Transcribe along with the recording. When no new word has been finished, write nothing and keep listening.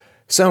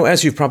So,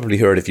 as you've probably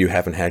heard if you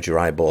haven't had your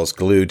eyeballs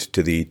glued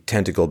to the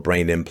tentacle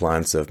brain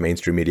implants of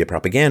mainstream media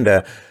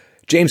propaganda,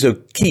 James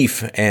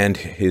O'Keefe and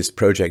his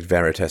Project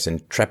Veritas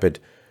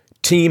intrepid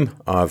team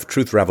of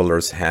truth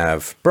revelers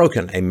have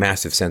broken a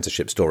massive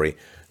censorship story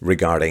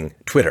regarding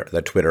Twitter,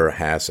 that Twitter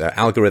has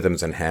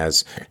algorithms and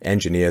has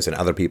engineers and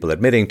other people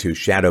admitting to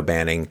shadow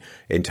banning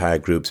entire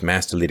groups,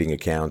 mass deleting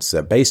accounts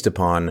based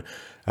upon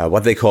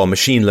what they call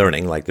machine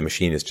learning, like the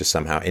machine is just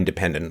somehow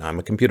independent. I'm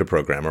a computer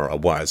programmer, or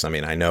was. I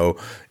mean, I know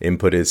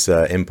input is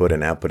input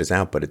and output is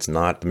output. It's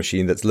not the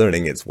machine that's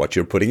learning, it's what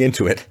you're putting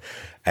into it.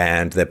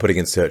 And they're putting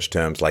in search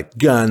terms like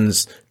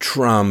guns,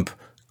 Trump,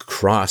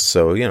 cross.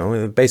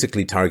 So,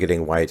 basically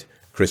targeting white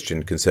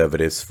Christian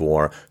conservatives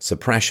for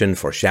suppression,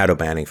 for shadow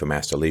banning, for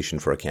mass deletion,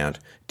 for account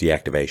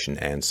deactivation,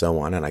 and so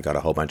on. And I got a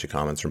whole bunch of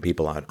comments from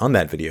people on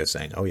that video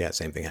saying, oh yeah,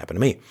 same thing happened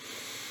to me.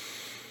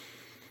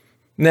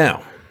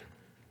 Now,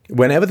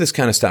 whenever this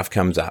kind of stuff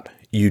comes up,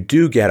 you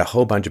do get a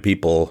whole bunch of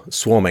people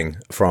swarming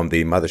from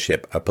the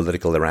mothership of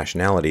political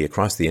irrationality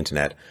across the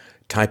internet,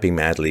 typing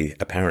madly,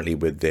 apparently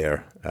with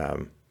their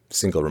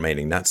single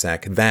remaining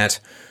nutsack, that,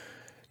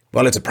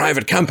 well, it's a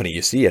private company,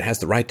 you see, it has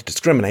the right to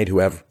discriminate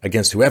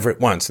against whoever it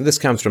wants. And this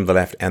comes from the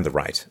left and the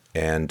right.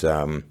 And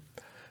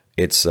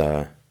it's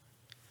a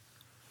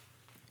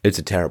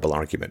terrible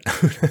argument.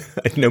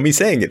 Me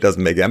saying it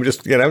doesn't make it. I'm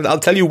just, I'll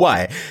tell you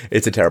why.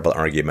 It's a terrible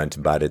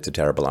argument, but it's a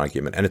terrible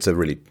argument. And it's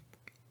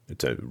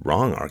a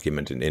wrong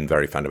argument in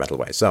very fundamental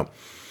ways. So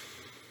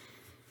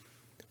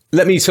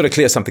let me sort of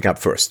clear something up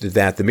first,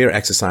 that the mere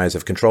exercise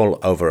of control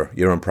over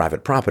your own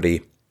private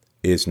property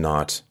is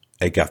not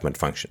a government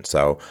function.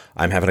 So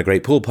I'm having a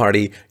great pool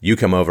party. You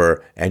come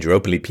over and you're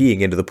openly peeing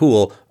into the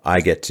pool.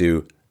 I get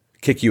to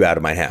kick you out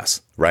of my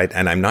house, right?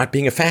 And I'm not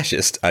being a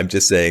fascist. I'm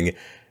just saying,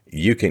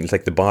 you can, it's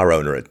like the bar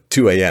owner at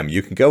 2 a.m.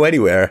 You can go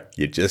anywhere.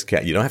 You just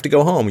can't. You don't have to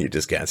go home. You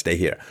just can't stay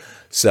here.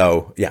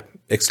 So, yeah,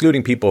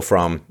 excluding people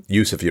from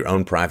use of your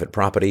own private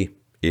property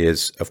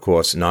is, of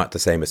course, not the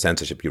same as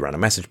censorship. You run a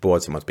message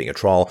board, someone's being a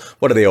troll.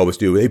 What do they always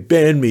do? They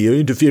ban me. You're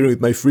interfering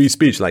with my free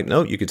speech. Like,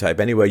 no, you can type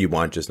anywhere you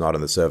want, just not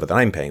on the server that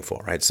I'm paying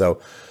for, right? So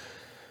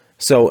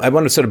I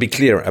want to sort of be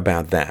clear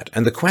about that.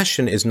 And the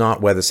question is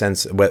not whether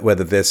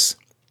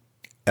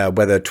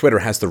Twitter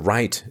has the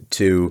right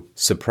to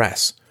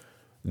suppress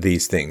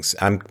these things.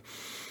 I'm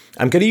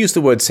going to use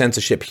the word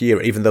censorship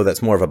here, even though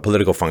that's more of a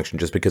political function,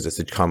 just because it's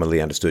a commonly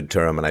understood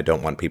term, and I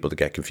don't want people to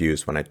get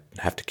confused when I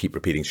have to keep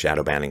repeating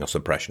shadow banning or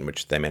suppression,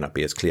 which they may not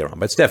be as clear on.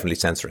 But it's definitely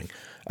censoring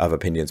of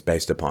opinions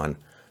based upon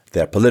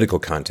their political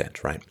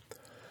content, right?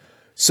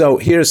 So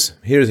here are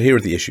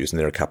the issues, and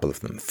there are a couple of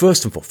them.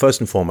 First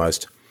and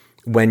foremost,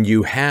 when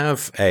you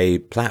have a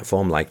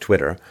platform like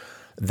Twitter,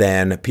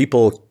 then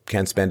people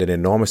can spend an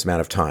enormous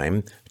amount of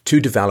time to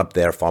develop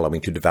their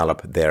following, to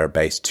develop their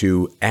base,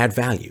 to add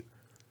value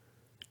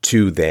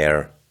to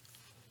their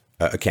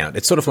account.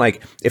 It's sort of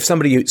like if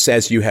somebody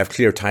says you have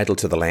clear title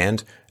to the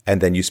land and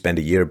then you spend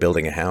a year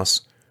building a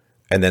house,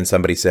 and then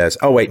somebody says,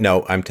 oh, wait,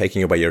 no, I'm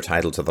taking away your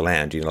title to the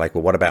land. You're like,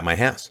 well, what about my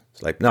house?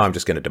 It's like, no, I'm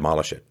just going to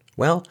demolish it.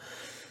 Well,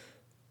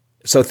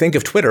 so think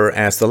of Twitter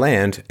as the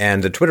land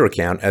and the Twitter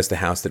account as the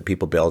house that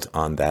people built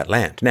on that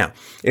land. Now,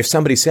 if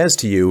somebody says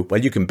to you,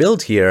 well, you can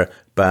build here,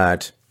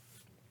 but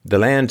the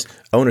land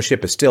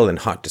ownership is still in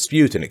hot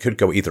dispute and it could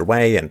go either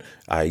way, and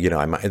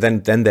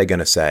then they're going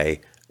to say,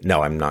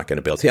 no, I'm not going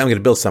to build here. I'm going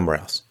to build somewhere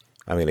else.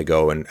 I'm going to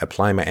go and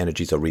apply my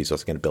energies or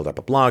resources. I'm going to build up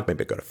a blog,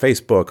 maybe go to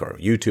Facebook or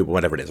YouTube or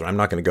whatever it is. Or I'm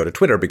not going to go to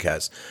Twitter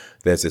because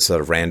there's this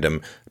sort of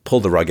random pull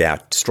the rug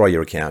out, destroy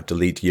your account,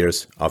 delete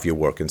years of your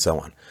work, and so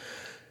on.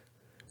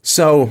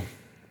 So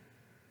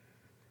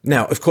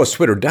now, of course,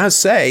 Twitter does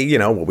say,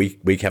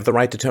 we have the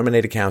right to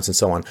terminate accounts and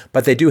so on,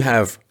 but they do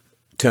have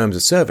terms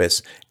of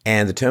service,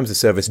 and the terms of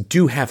service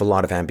do have a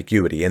lot of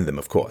ambiguity in them,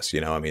 of course.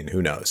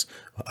 Who knows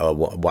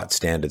what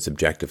standards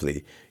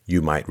objectively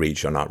you might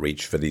reach or not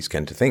reach for these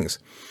kind of things.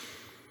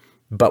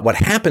 But what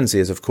happens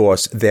is, of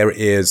course, there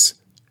is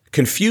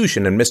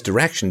confusion and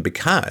misdirection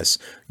because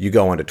you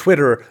go onto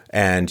Twitter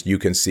and you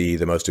can see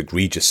the most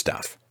egregious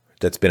stuff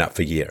that's been up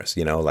for years,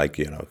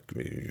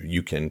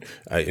 you can,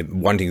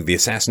 wanting the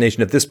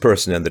assassination of this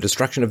person and the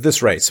destruction of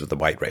this race, with the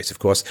white race, of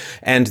course,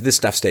 and this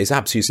stuff stays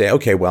up. So you say,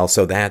 okay, well,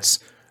 so that's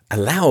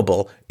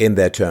allowable in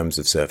their terms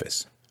of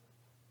service.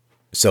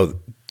 So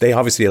they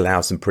obviously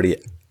allow some pretty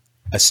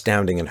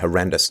astounding and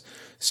horrendous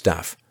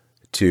stuff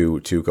to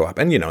go up.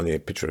 And, the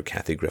picture of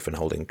Kathy Griffin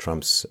holding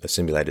Trump's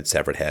simulated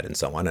severed head and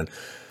so on. And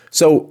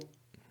so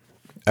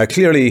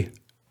clearly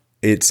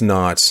it's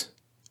not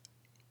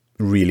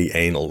really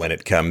anal when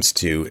it comes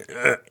to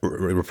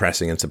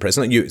repressing and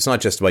suppressing. It's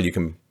not just, well, you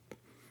can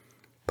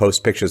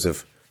post pictures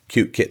of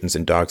cute kittens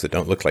and dogs that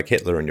don't look like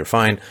Hitler and you're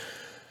fine.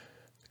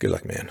 Good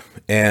luck, man.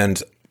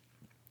 And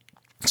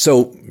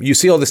so you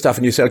see all this stuff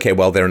and you say, okay,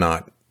 well, they're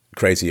not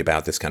crazy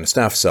about this kind of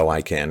stuff, so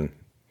I can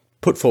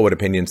put forward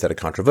opinions that are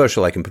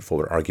controversial. I can put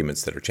forward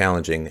arguments that are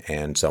challenging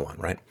and so on,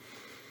 right?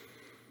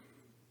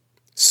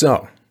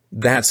 So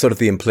that's sort of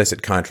the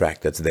implicit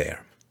contract that's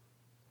there.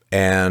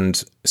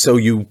 And so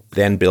you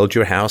then build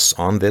your house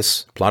on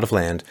this plot of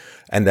land.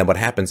 And then what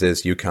happens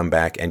is you come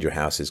back and your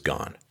house is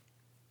gone.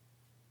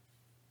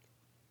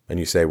 And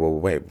you say, well,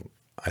 wait,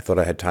 I thought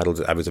I had title.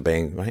 I was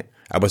obeying, right?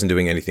 I wasn't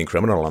doing anything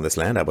criminal on this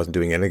land. I wasn't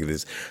doing anything.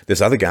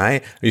 This other guy.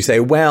 And you say,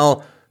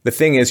 well, the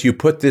thing is you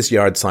put this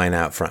yard sign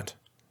out front.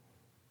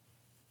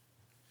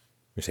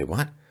 You say,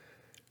 what?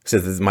 So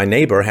my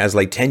neighbor has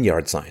like 10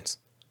 yard signs.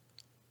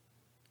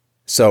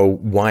 So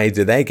why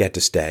do they get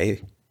to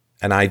stay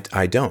and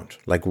I don't?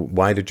 Like,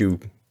 why did you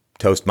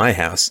toast my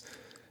house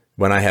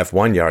when I have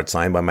 1 yard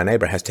sign when my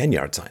neighbor has 10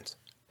 yard signs?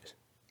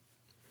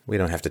 We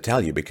don't have to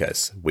tell you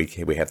because we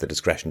have the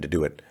discretion to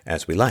do it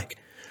as we like.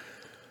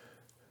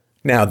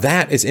 Now,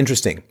 that is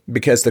interesting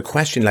because the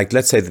question, like,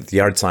 let's say that the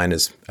yard sign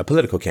is a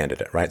political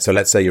candidate, right? So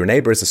let's say your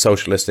neighbor is a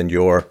socialist and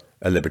you're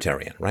a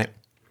libertarian, right?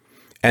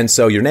 And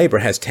so your neighbor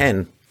has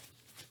 10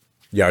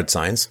 yard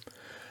signs.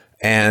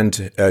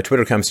 And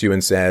Twitter comes to you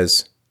and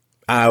says,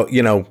 we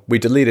got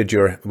rid of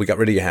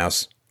your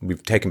house.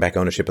 We've taken back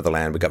ownership of the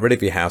land. We got rid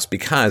of your house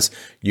because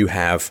you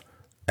have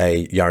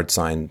a yard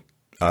sign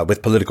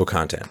with political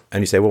content.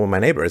 And you say, well, my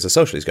neighbor is a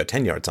socialist. He's got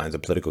 10 yard signs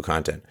of political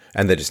content.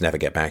 And they just never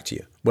get back to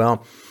you.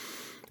 Well,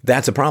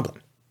 that's a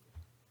problem.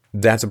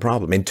 That's a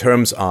problem in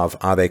terms of,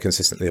 are they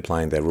consistently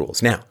applying their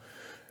rules? Now,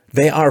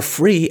 they are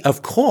free,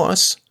 of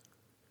course,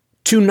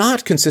 to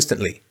not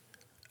consistently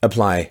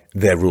apply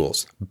their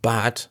rules.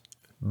 But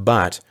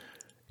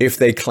if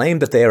they claim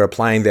that they are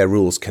applying their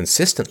rules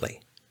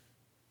consistently,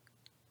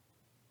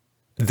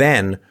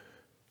 then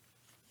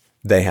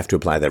they have to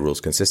apply their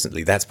rules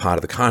consistently. That's part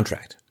of the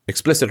contract,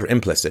 explicit or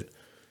implicit,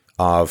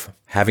 of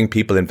having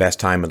people invest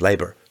time and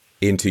labor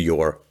into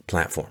your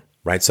platform,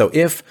 right? So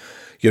if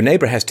your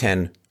neighbor has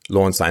 10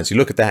 lawn signs, you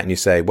look at that and you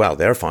say, well,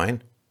 they're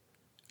fine.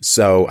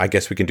 So I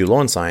guess we can do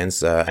lawn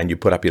signs, and you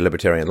put up your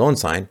libertarian lawn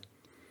sign,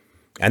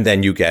 and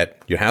then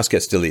your house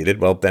gets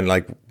deleted. Well, then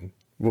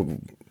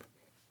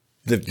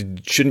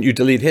shouldn't you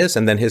delete his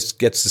and then his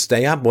gets to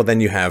stay up? Well, then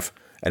you have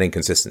an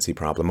inconsistency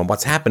problem. And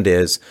what's happened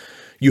is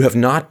you have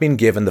not been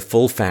given the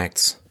full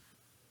facts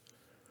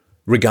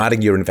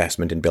regarding your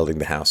investment in building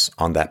the house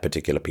on that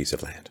particular piece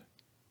of land.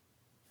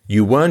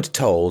 You weren't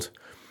told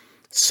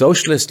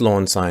socialist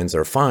lawn signs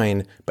are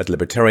fine, but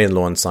libertarian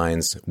lawn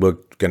signs were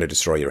going to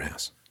destroy your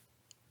house.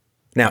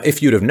 Now,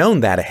 if you'd have known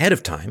that ahead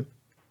of time,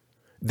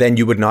 then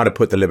you would not have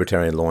put the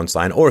libertarian lawn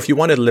sign, or if you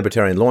wanted a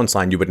libertarian lawn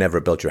sign, you would never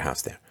have built your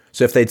house there.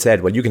 So if they'd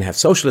said, well, you can have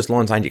socialist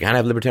lawn signs, you can't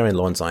have libertarian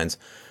lawn signs,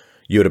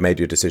 you would have made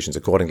your decisions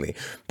accordingly.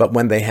 But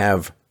when they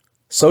have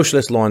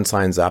socialist lawn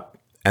signs up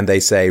and they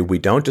say, we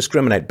don't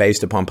discriminate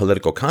based upon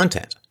political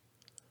content,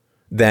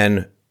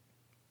 then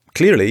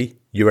clearly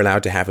you're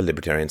allowed to have a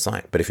libertarian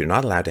sign. But if you're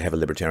not allowed to have a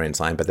libertarian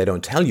sign, but they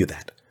don't tell you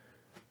that,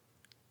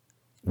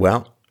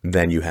 well,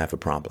 then you have a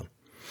problem.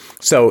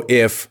 So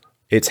if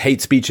it's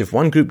hate speech if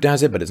one group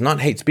does it, but it's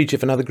not hate speech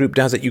if another group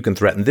does it. You can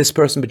threaten this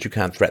person, but you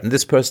can't threaten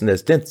this person.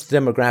 There's this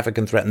demographic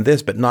can threaten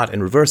this, but not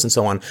in reverse and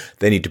so on.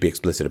 They need to be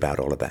explicit about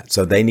all of that.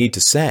 So they need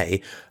to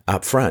say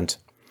up front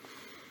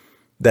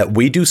that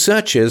we do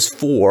searches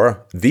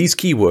for these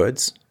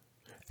keywords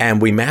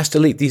and we mass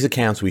delete these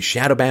accounts. We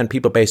shadow ban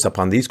people based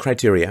upon these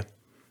criteria.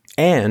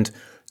 And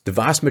the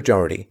vast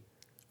majority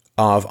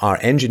of our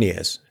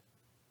engineers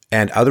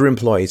and other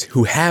employees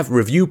who have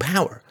review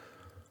power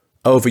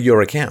over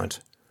your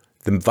account,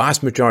 the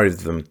vast majority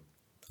of them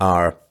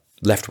are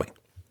left-wing.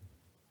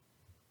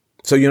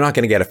 So you're not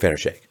going to get a fair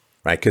shake,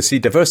 right? Because, see,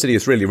 diversity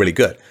is really, really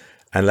good.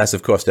 Unless,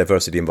 of course,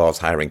 diversity involves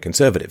hiring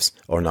conservatives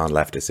or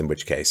non-leftists, in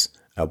which case,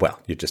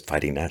 you're just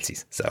fighting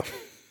Nazis. So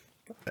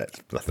there's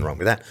nothing wrong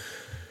with that.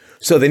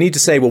 So they need to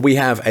say, well, we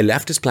have a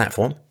leftist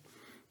platform.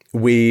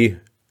 We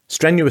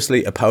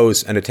strenuously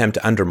oppose and attempt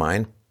to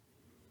undermine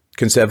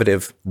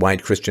conservative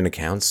white Christian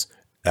accounts.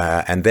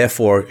 And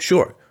therefore,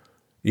 sure,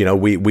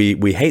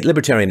 we hate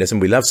libertarianism.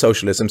 We love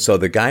socialism. So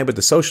the guy with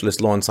the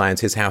socialist lawn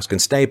signs, his house can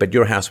stay, but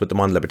your house with the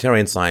one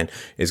libertarian sign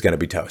is going to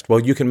be toast. Well,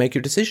 you can make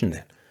your decision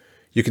then.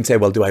 You can say,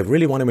 well, do I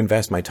really want to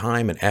invest my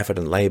time and effort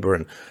and labor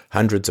and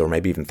hundreds or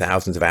maybe even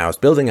thousands of hours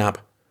building up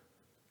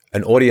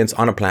an audience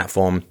on a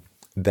platform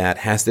that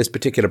has this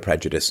particular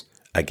prejudice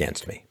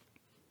against me?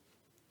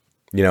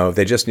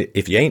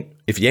 If you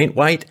ain't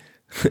white,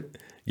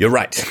 you're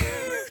right.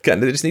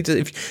 They just need to,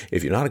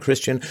 if you're not a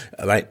Christian,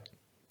 right?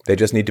 They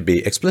just need to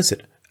be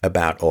explicit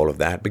about all of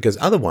that, because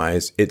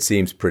otherwise it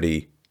seems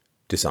pretty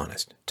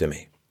dishonest to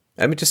me.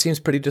 It just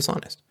seems pretty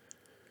dishonest.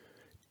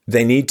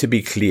 They need to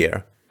be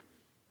clear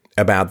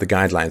about the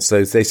guidelines.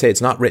 So they say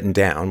it's not written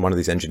down. One of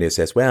these engineers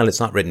says, well, it's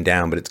not written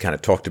down, but it's kind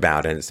of talked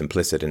about and it's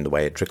implicit in the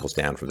way it trickles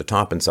down from the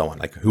top and so on,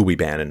 like who we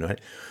ban and right.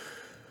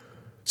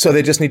 So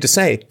they just need to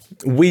say,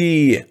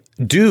 we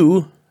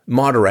do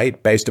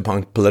moderate based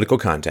upon political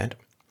content,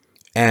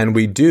 and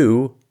we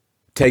do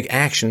take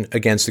action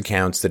against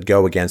accounts that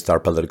go against our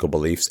political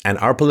beliefs. And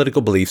our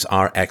political beliefs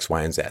are X,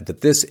 Y, and Z.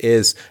 That this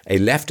is a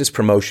leftist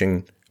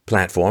promotion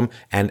platform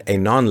and a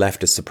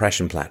non-leftist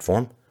suppression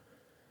platform.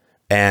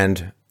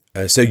 And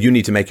so you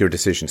need to make your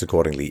decisions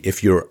accordingly.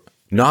 If you're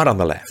not on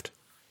the left,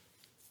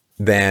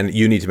 then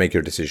you need to make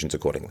your decisions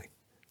accordingly.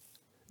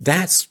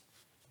 That's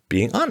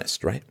being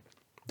honest, right?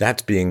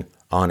 That's being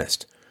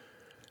honest.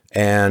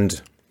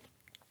 And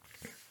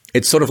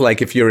it's sort of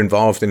like if you're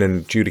involved in an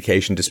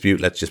adjudication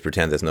dispute, let's just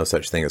pretend there's no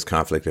such thing as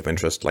conflict of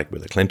interest, like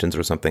with the Clintons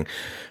or something.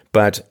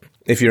 But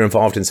if you're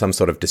involved in some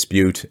sort of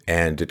dispute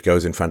and it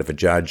goes in front of a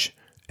judge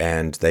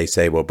and they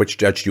say, well, which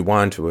judge do you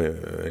want?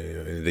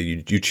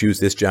 You choose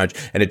this judge.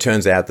 And it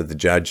turns out that the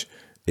judge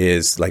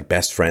is like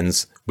best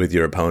friends with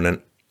your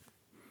opponent.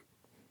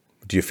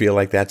 Do you feel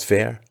like that's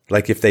fair?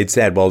 Like if they'd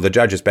said, well, the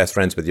judge is best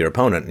friends with your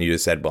opponent, and you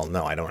just said, well,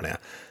 no, I don't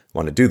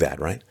want to do that,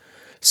 right?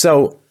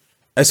 So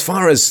as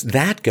far as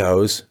that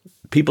goes,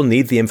 people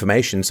need the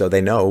information so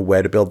they know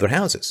where to build their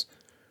houses.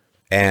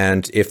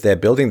 And if they're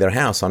building their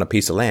house on a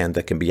piece of land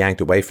that can be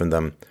yanked away from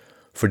them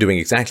for doing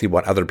exactly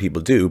what other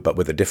people do, but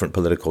with a different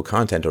political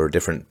content or a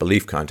different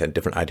belief content,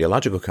 different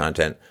ideological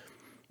content,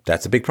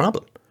 that's a big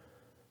problem.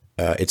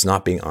 It's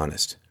not being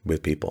honest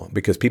with people,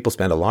 because people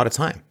spend a lot of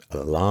time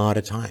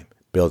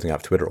building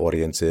up Twitter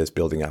audiences,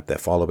 building up their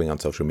following on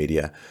social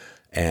media.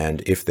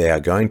 And if they are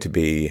going to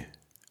be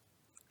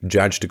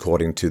judged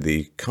according to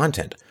the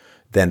content,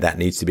 then that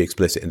needs to be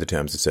explicit in the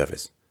terms of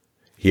service.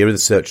 Here are the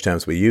search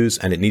terms we use,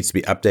 and it needs to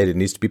be updated, it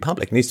needs to be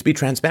public, it needs to be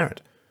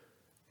transparent.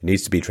 It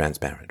needs to be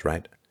transparent,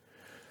 right?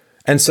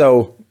 And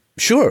so,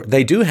 sure,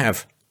 they do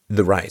have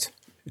the right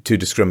to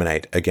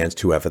discriminate against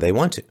whoever they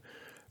want to.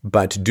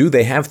 But do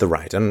they have the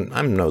right, and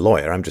I'm no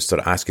lawyer, I'm just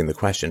sort of asking the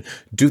question,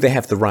 do they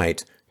have the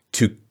right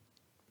to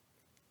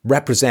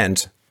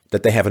represent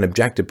that they have an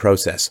objective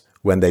process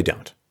when they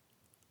don't?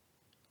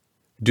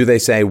 Do they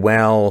say,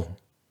 well,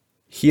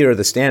 here are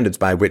the standards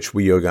by which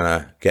we are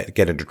going to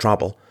get into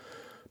trouble,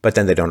 but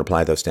then they don't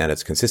apply those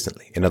standards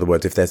consistently? In other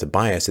words, if there's a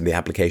bias in the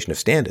application of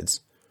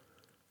standards,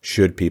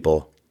 should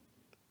people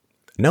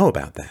know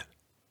about that?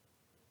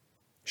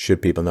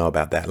 Should people know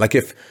about that? Like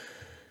if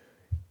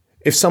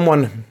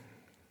someone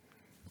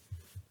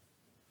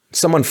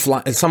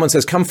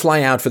says, come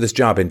fly out for this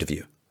job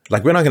interview.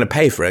 Like, we're not going to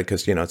pay for it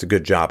because, it's a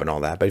good job and all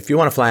that. But if you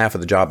want to fly out for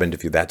the job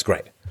interview, that's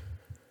great.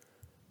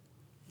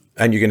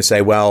 And you're going to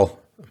say, well,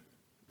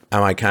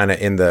 am I kind of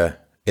in the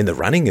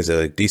running? Is there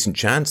a decent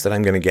chance that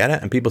I'm going to get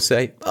it? And people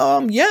say,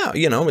 yeah,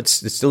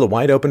 it's still a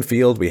wide open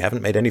field. We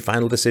haven't made any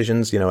final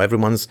decisions.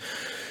 Everyone's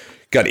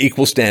got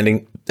equal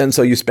standing. And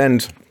so you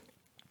spend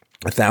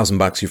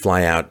 $1,000, you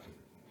fly out,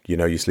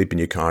 you sleep in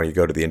your car, you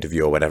go to the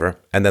interview or whatever.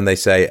 And then they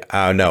say,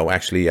 no,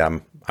 actually,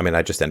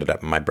 I just ended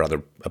up, my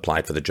brother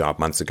applied for the job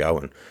months ago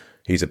and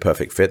he's a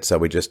perfect fit. So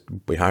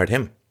we hired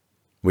him.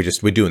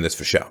 We're doing this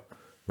for show,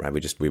 right?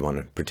 We want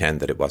to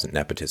pretend that it wasn't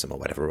nepotism or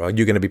whatever. Are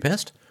you going to be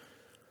pissed?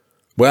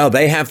 Well,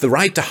 they have the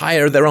right to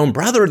hire their own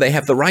brother. They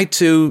have the right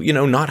to,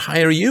 not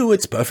hire you.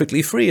 It's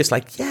perfectly free. It's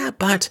like, yeah,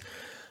 but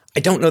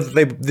I don't know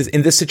that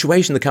in this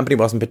situation, the company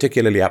wasn't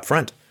particularly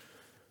upfront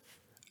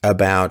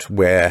about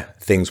where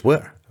things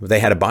were. They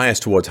had a bias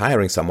towards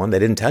hiring someone. They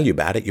didn't tell you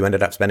about it. You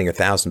ended up spending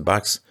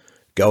 $1,000,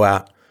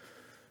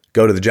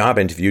 go to the job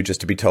interview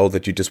just to be told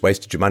that you just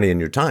wasted your money and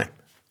your time.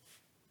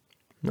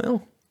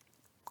 Well,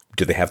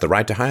 do they have the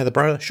right to hire the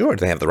brother? Sure.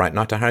 Do they have the right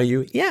not to hire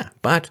you? Yeah.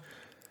 But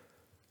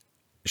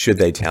should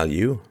they tell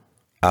you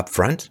up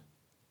front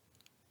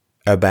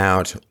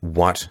about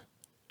what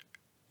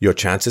your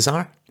chances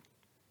are?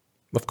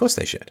 Of course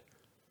they should.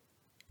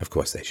 Of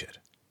course they should.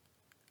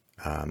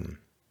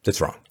 That's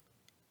wrong.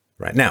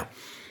 Right. Now,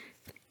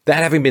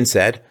 that having been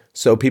said,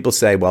 so people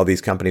say, well,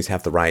 these companies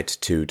have the right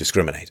to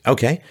discriminate.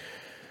 Okay.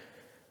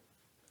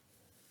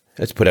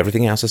 Let's put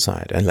everything else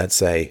aside and let's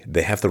say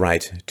they have the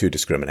right to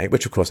discriminate,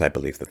 which of course I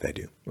believe that they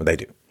do. Well, they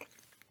do.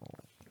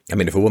 I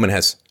mean, if a woman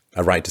has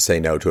a right to say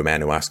no to a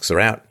man who asks her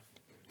out,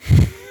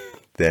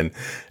 then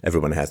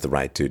everyone has the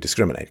right to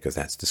discriminate because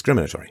that's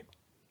discriminatory.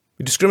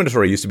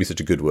 Discriminatory used to be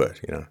such a good word,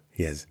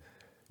 He has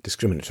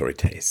discriminatory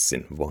tastes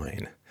in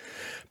wine.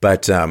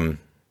 But,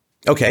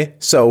 okay,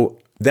 so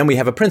then we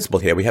have a principle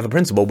here. We have a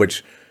principle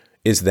which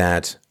is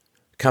that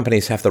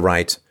companies have the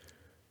right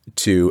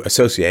to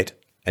associate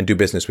and do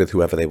business with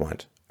whoever they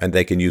want. And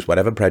they can use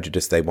whatever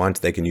prejudice they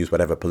want. They can use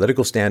whatever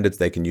political standards.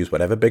 They can use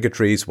whatever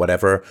bigotries,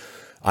 whatever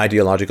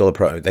ideological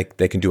approach.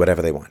 They can do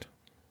whatever they want.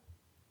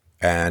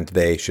 And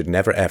they should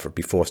never, ever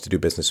be forced to do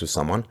business with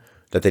someone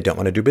that they don't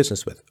want to do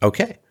business with.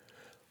 Okay.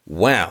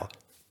 Well,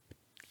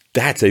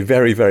 that's a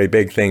very, very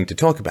big thing to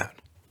talk about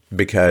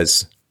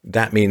because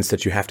that means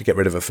that you have to get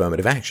rid of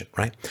affirmative action,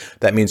 right?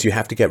 That means you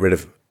have to get rid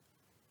of,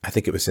 I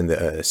think it was in the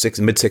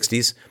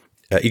mid-60s,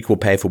 equal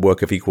pay for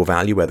work of equal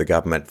value, where the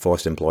government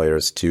forced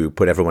employers to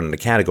put everyone in a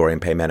category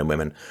and pay men and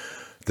women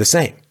the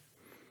same.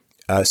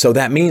 So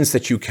that means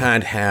that you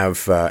can't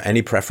have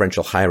any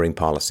preferential hiring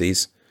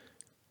policies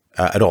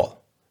at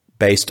all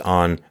based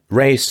on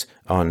race,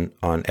 on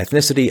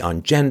ethnicity,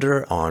 on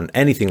gender, on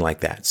anything like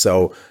that.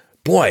 So,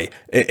 boy,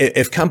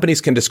 if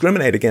companies can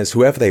discriminate against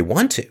whoever they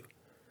want to,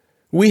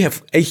 we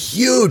have a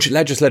huge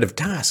legislative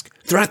task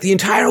throughout the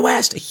entire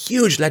West, a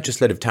huge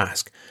legislative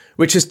task,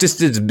 which is just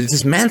to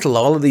dismantle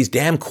all of these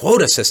damn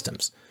quota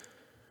systems.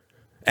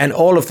 And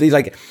all of these,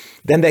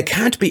 then there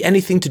can't be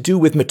anything to do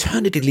with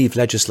maternity leave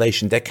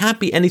legislation. There can't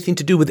be anything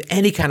to do with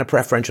any kind of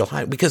preferential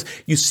hire, because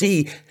you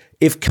see,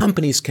 if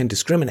companies can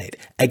discriminate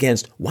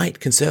against white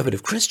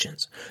conservative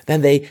Christians,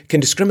 then they can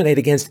discriminate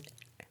against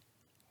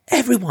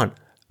everyone,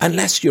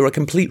 unless you're a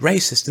complete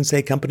racist and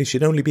say companies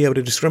should only be able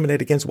to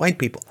discriminate against white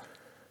people.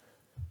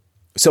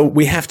 So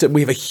we have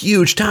a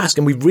huge task,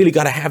 and we've really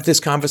got to have this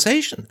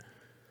conversation,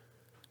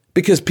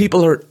 because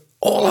people are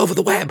all over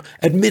the web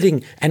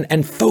admitting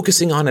and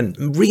focusing on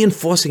and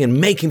reinforcing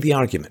and making the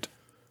argument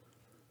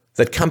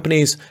that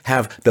companies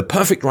have the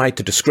perfect right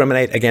to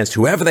discriminate against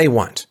whoever they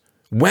want,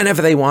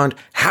 whenever they want,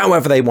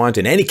 however they want,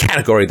 in any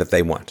category that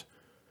they want.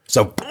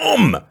 So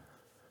boom,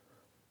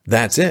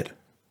 that's it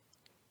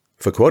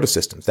for quota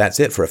systems. That's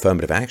it for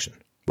affirmative action.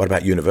 What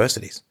about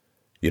universities?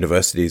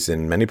 Universities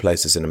in many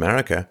places in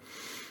America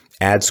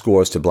add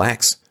scores to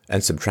blacks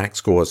and subtract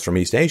scores from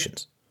East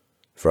Asians,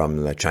 from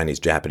the Chinese,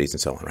 Japanese,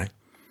 and so on, right?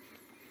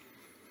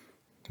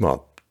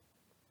 Well,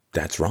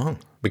 that's wrong,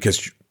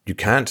 because you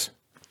can't.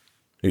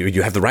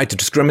 You have the right to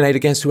discriminate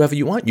against whoever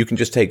you want. You can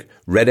just take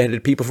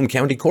red-headed people from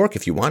County Cork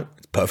if you want.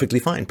 It's perfectly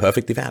fine,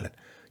 perfectly valid.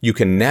 You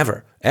can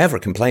never, ever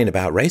complain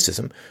about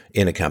racism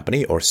in a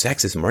company or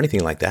sexism or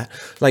anything like that.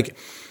 Like,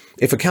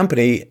 if a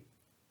company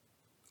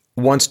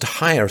wants to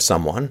hire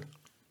someone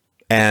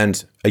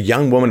and a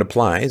young woman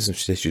applies, and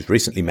she's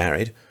recently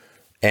married,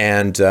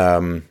 and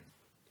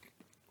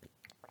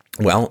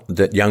well,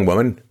 that young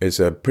woman is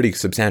a pretty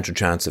substantial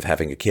chance of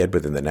having a kid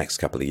within the next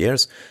couple of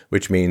years,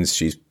 which means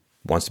she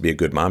wants to be a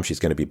good mom. She's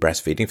going to be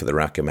breastfeeding for the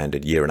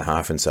recommended year and a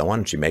half and so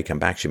on. She may come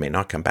back. She may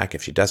not come back.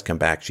 If she does come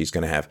back, she's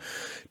going to have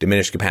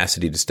diminished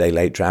capacity to stay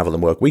late, travel,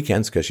 and work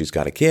weekends because she's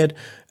got a kid.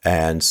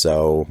 And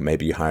so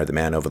maybe you hire the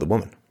man over the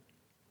woman.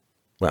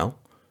 Well,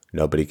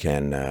 nobody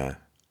can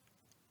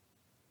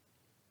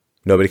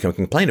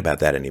complain about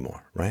that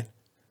anymore, right?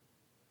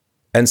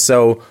 And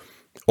so,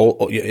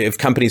 if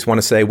companies want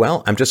to say,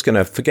 well, I'm just going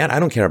to forget, I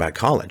don't care about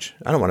college.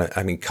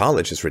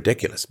 College is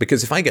ridiculous,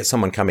 because if I get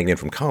someone coming in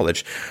from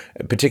college,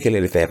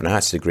 particularly if they have an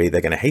arts degree,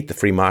 they're going to hate the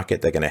free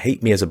market. They're going to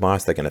hate me as a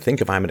boss. They're going to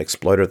think if I'm an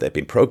exploiter. They've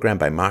been programmed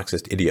by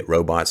Marxist idiot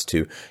robots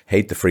to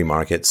hate the free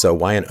market. So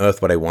why on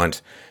earth would I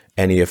want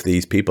any of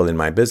these people in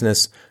my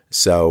business?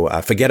 So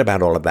forget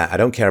about all of that. I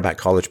don't care about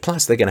college.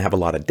 Plus, they're going to have a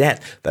lot of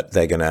debt that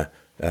they're going to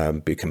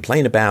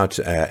complain about,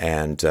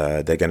 and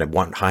they're going to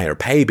want higher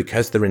pay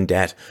because they're in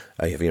debt.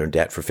 If you're in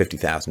debt for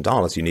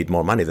 $50,000, you need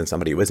more money than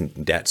somebody who isn't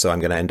in debt. So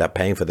I'm going to end up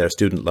paying for their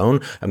student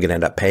loan. I'm going to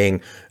end up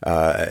paying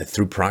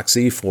through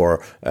proxy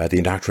for the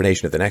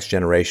indoctrination of the next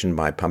generation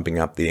by pumping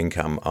up the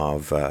income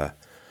of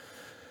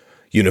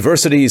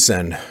universities.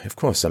 And of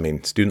course,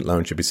 student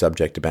loans should be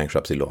subject to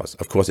bankruptcy laws.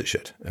 Of course it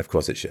should. Of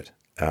course it should.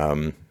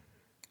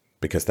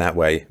 Because that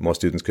way, more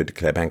students could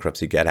declare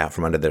bankruptcy, get out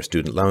from under their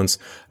student loans,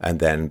 and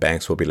then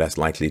banks will be less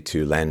likely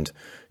to lend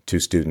to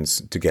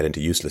students to get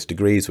into useless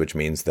degrees, which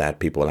means that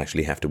people will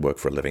actually have to work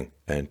for a living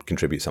and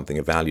contribute something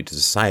of value to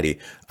society,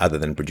 other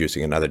than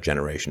producing another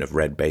generation of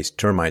red-based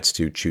termites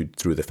to chew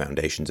through the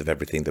foundations of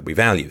everything that we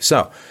value.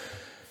 So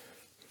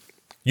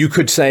you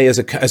could say, as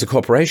a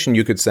corporation,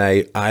 you could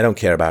say, I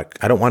don't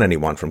want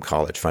anyone from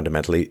college,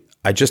 fundamentally.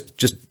 I just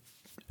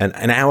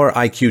an hour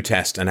IQ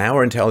test, an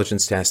hour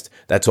intelligence test,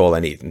 that's all I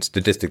need. And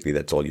statistically,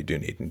 that's all you do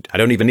need. And I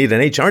don't even need an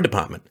HR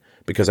department,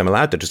 because I'm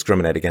allowed to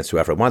discriminate against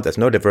whoever I want. There's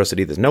no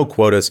diversity. There's no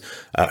quotas,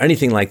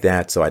 anything like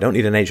that. So I don't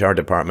need an HR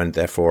department.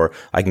 Therefore,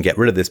 I can get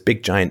rid of this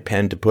big giant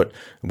pen to put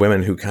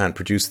women who can't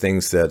produce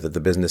things that the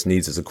business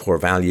needs as a core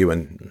value,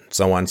 and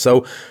so on.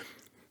 So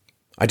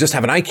I just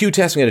have an IQ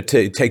test. I'm going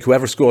to take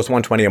whoever scores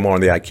 120 or more on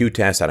the IQ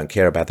test. I don't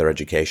care about their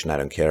education. I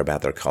don't care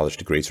about their college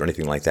degrees or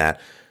anything like that.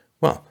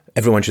 Well,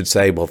 everyone should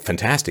say, well,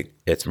 fantastic.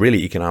 It's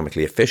really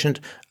economically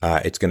efficient.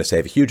 It's going to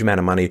save a huge amount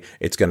of money.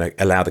 It's going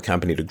to allow the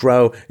company to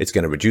grow. It's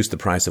going to reduce the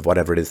price of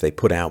whatever it is they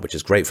put out, which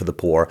is great for the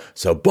poor.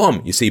 So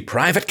boom, you see,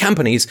 private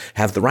companies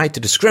have the right to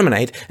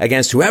discriminate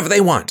against whoever they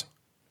want.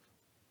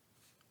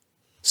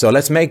 So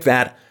let's make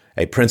that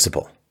a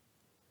principle.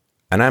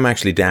 And I'm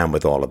actually down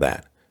with all of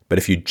that. But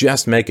if you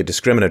just make it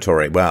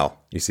discriminatory,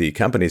 well, you see,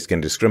 companies can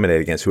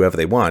discriminate against whoever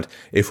they want.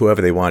 If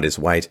whoever they want is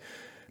white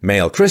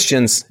male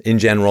Christians in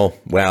general,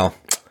 well,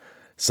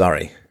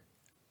 sorry,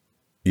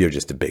 you're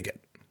just a bigot.